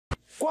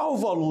Qual o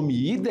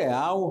volume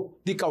ideal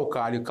de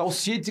calcário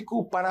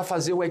calcítico para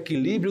fazer o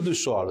equilíbrio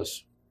dos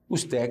solos?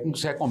 Os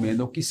técnicos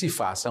recomendam que se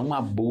faça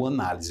uma boa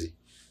análise.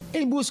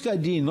 Em busca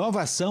de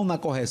inovação na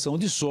correção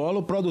de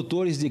solo,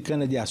 produtores de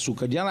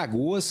cana-de-açúcar de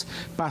Alagoas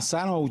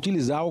passaram a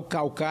utilizar o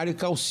calcário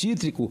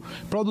calcítrico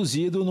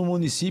produzido no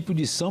município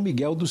de São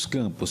Miguel dos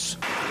Campos.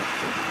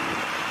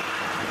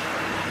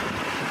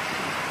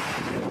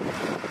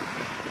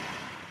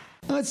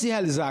 Antes de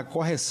realizar a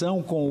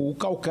correção com o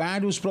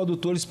calcário, os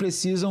produtores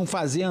precisam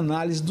fazer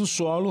análise do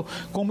solo,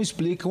 como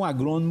explica o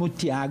agrônomo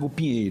Tiago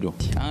Pinheiro.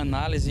 A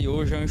análise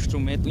hoje é um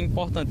instrumento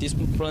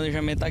importantíssimo para o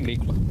planejamento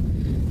agrícola.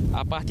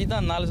 A partir da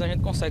análise a gente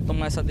consegue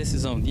tomar essa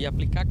decisão de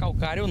aplicar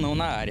calcário ou não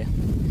na área.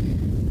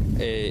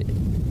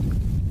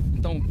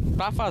 Então,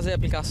 para fazer a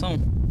aplicação,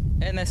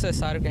 é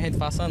necessário que a gente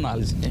faça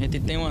análise, que a gente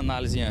tenha uma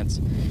análise antes.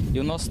 E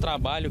o nosso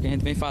trabalho que a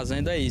gente vem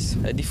fazendo é isso,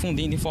 é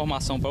difundindo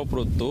informação para o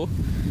produtor,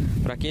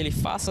 para que ele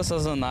faça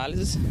essas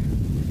análises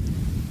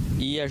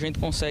e a gente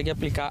consegue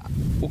aplicar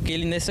o que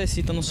ele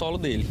necessita no solo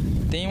dele.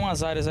 Tem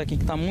umas áreas aqui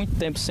que está muito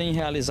tempo sem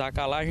realizar a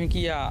calagem,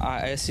 que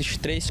esses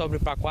 3 sobem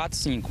para 4,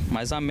 5,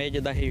 mas a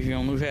média da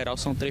região no geral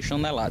são 3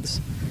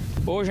 toneladas.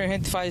 Hoje a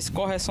gente faz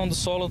correção do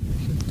solo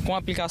com a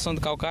aplicação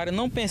do calcário,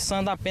 não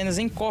pensando apenas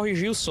em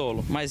corrigir o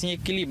solo, mas em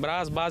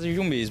equilibrar as bases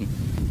do mesmo.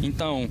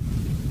 Então,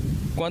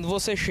 quando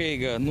você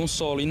chega num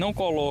solo e não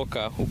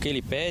coloca o que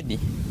ele pede,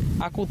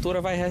 a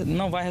cultura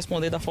não vai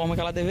responder da forma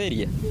que ela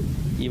deveria.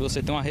 E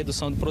você tem uma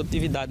redução de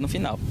produtividade no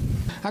final.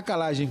 A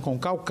calagem com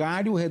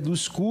calcário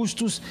reduz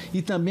custos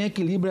e também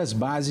equilibra as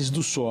bases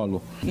do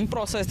solo. No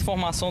processo de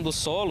formação dos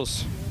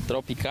solos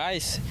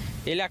tropicais,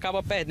 ele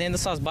acaba perdendo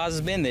essas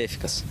bases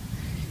benéficas.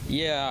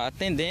 E a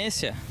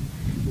tendência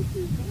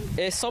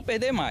é só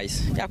perder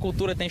mais. E a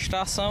cultura tem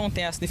extração,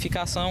 tem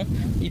acidificação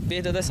e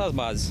perda dessas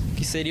bases,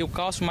 que seria o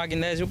cálcio, o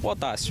magnésio e o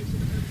potássio.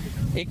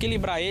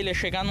 Equilibrar ele é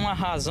chegar numa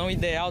razão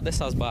ideal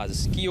dessas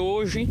bases, que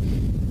hoje,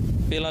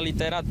 pela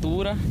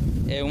literatura,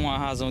 é uma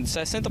razão de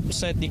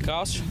 60% de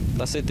cálcio,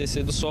 da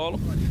CTC do solo,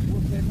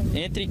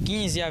 entre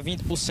 15% a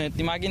 20%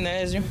 de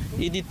magnésio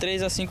e de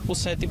 3% a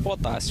 5% de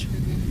potássio.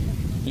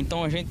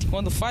 Então a gente,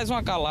 quando faz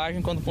uma calagem,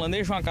 quando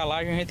planeja uma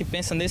calagem, a gente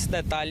pensa nesse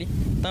detalhe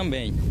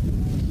também.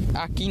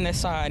 Aqui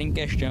nessa área em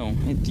questão,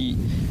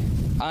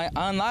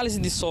 a análise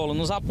de solo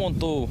nos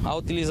apontou a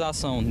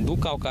utilização do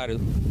calcário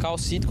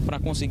calcítico para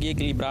conseguir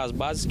equilibrar as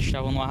bases que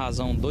estavam numa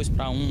razão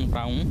 2:1,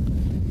 1:1.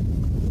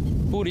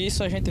 Por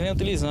isso a gente vem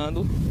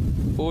utilizando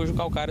hoje o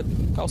calcário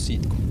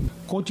calcítico.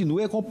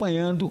 Continue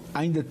acompanhando,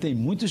 ainda tem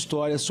muita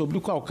história sobre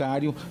o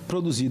calcário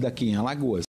produzido aqui em Alagoas.